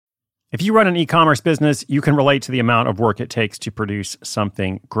If you run an e-commerce business, you can relate to the amount of work it takes to produce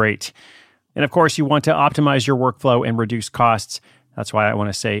something great. And of course, you want to optimize your workflow and reduce costs. That's why I want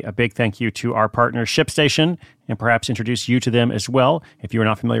to say a big thank you to our partner, ShipStation, and perhaps introduce you to them as well. If you are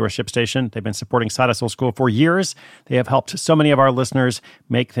not familiar with ShipStation, they've been supporting Side Hustle School for years. They have helped so many of our listeners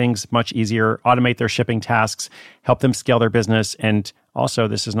make things much easier, automate their shipping tasks, help them scale their business, and also,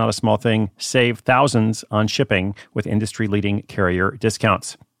 this is not a small thing, save thousands on shipping with industry-leading carrier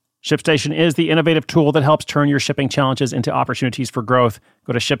discounts. ShipStation is the innovative tool that helps turn your shipping challenges into opportunities for growth.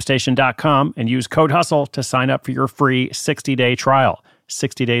 Go to ShipStation.com and use code HUSTLE to sign up for your free 60-day trial.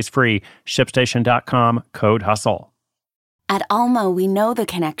 60 days free. ShipStation.com, code HUSTLE. At Alma, we know the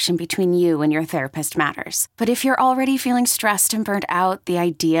connection between you and your therapist matters. But if you're already feeling stressed and burnt out, the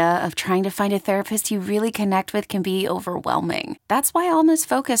idea of trying to find a therapist you really connect with can be overwhelming. That's why Alma's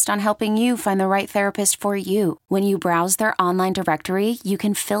focused on helping you find the right therapist for you. When you browse their online directory, you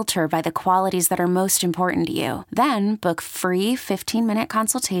can filter by the qualities that are most important to you. Then book free 15-minute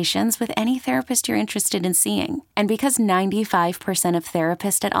consultations with any therapist you're interested in seeing. And because 95% of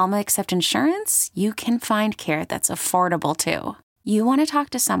therapists at Alma accept insurance, you can find care that's affordable too. You want to talk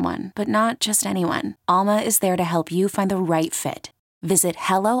to someone, but not just anyone. Alma is there to help you find the right fit. Visit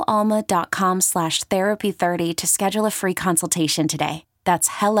helloalma.com/therapy30 to schedule a free consultation today. That's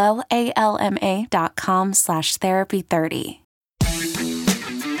helloalma.com/therapy30.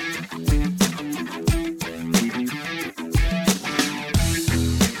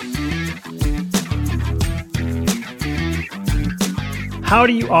 How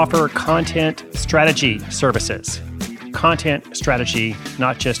do you offer content strategy services? Content strategy,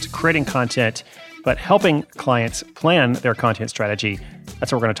 not just creating content, but helping clients plan their content strategy. That's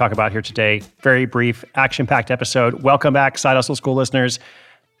what we're going to talk about here today. Very brief, action-packed episode. Welcome back, Side Hustle School listeners.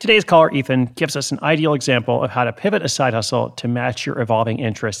 Today's caller, Ethan, gives us an ideal example of how to pivot a side hustle to match your evolving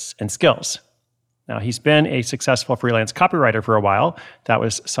interests and skills. Now, he's been a successful freelance copywriter for a while. That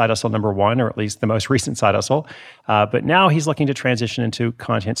was side hustle number one, or at least the most recent side hustle. But now he's looking to transition into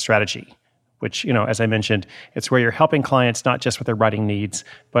content strategy, which, as I mentioned, it's where you're helping clients not just with their writing needs,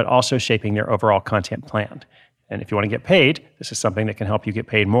 but also shaping their overall content plan. And if you want to get paid, this is something that can help you get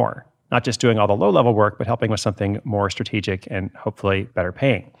paid more. Not just doing all the low-level work, but helping with something more strategic and hopefully better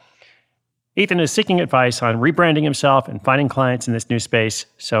paying. Ethan is seeking advice on rebranding himself and finding clients in this new space.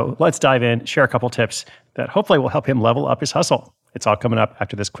 So let's dive in, share a couple tips that hopefully will help him level up his hustle. It's all coming up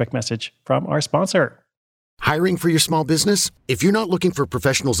after this quick message from our sponsor. Hiring for your small business? If you're not looking for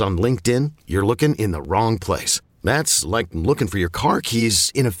professionals on LinkedIn, you're looking in the wrong place. That's like looking for your car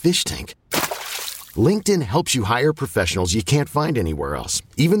keys in a fish tank. LinkedIn helps you hire professionals you can't find anywhere else,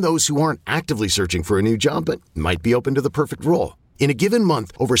 even those who aren't actively searching for a new job but might be open to the perfect role. In a given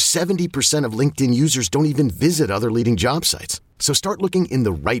month, over 70% of LinkedIn users don't even visit other leading job sites. So start looking in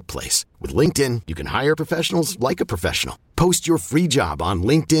the right place. With LinkedIn, you can hire professionals like a professional. Post your free job on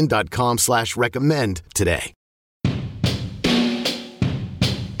linkedin.com/recommend today.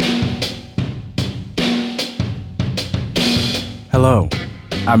 Hello,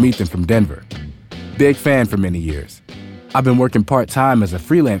 I'm Ethan from Denver. Big fan for many years. I've been working part-time as a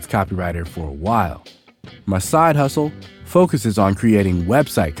freelance copywriter for a while. My side hustle focuses on creating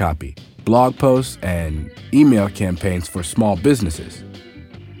website copy, blog posts, and email campaigns for small businesses.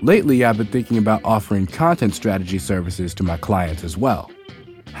 Lately, I've been thinking about offering content strategy services to my clients as well.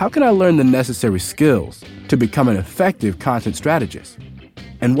 How can I learn the necessary skills to become an effective content strategist?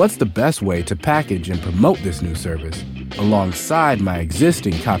 And what's the best way to package and promote this new service alongside my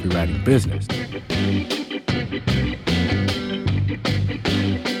existing copywriting business?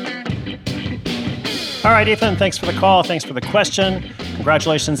 All right, Ethan, thanks for the call. Thanks for the question.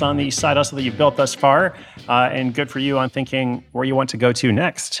 Congratulations on the side hustle that you've built thus far. And good for you on thinking where you want to go to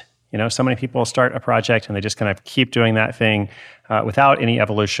next. So many people start a project and they just kind of keep doing that thing without any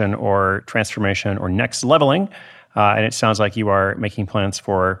evolution or transformation or next leveling. And it sounds like you are making plans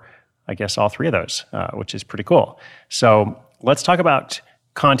for, I guess, all three of those, which is pretty cool. So let's talk about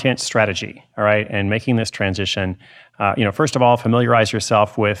content strategy, all right, and making this transition. First of all, familiarize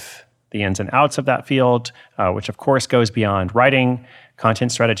yourself with the ins and outs of that field, which of course goes beyond writing.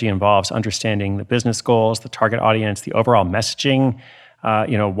 Content strategy involves understanding the business goals, the target audience, the overall messaging.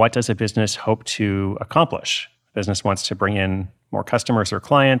 What does a business hope to accomplish? Business wants to bring in more customers or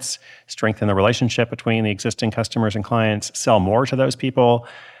clients, strengthen the relationship between the existing customers and clients, sell more to those people.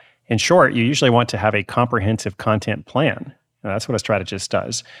 In short, you usually want to have a comprehensive content plan. That's what a strategist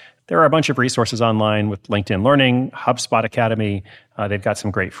does. There are a bunch of resources online with LinkedIn Learning, HubSpot Academy. They've got some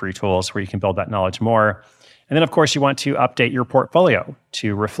great free tools where you can build that knowledge more. And then, of course, you want to update your portfolio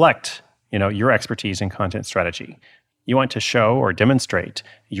to reflect, your expertise in content strategy. You want to show or demonstrate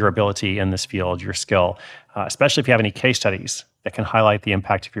your ability in this field, your skill, especially if you have any case studies that can highlight the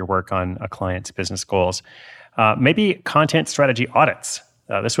impact of your work on a client's business goals. Maybe content strategy audits.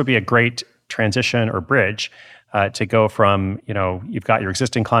 This would be a great transition or bridge to go from, you've got your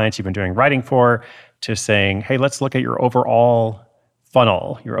existing clients you've been doing writing for, to saying, hey, let's look at your overall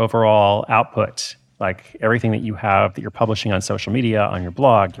funnel, your overall output, like everything that you have that you're publishing on social media, on your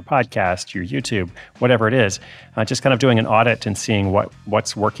blog, your podcast, your YouTube, whatever it is. Just kind of doing an audit and seeing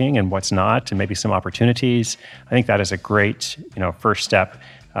what's working and what's not, and maybe some opportunities. I think that is a great, first step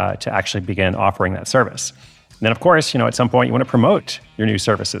to actually begin offering that service. And then, of course, at some point you want to promote your new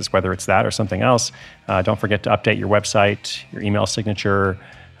services, whether it's that or something else. Don't forget to update your website, your email signature,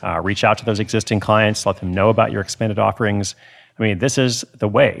 reach out to those existing clients, let them know about your expanded offerings. I mean, this is the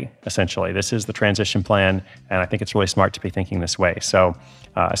way, essentially. This is the transition plan, and I think it's really smart to be thinking this way. So,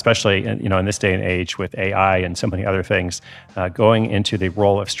 especially in this day and age with AI and so many other things, going into the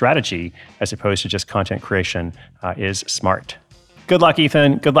role of strategy as opposed to just content creation is smart. Good luck,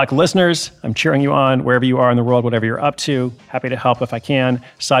 Ethan. Good luck, listeners. I'm cheering you on wherever you are in the world, whatever you're up to. Happy to help if I can.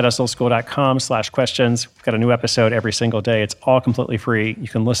 SideHustleSchool.com/questions. We've got a new episode every single day. It's all completely free. You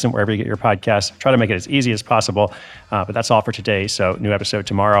can listen wherever you get your podcasts. Try to make it as easy as possible. But that's all for today. So new episode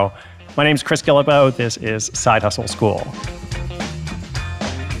tomorrow. My name's Chris Guillebeau. This is Side Hustle School.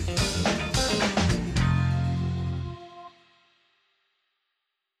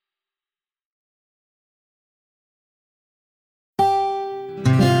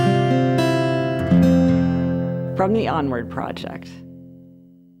 From the Onward Project.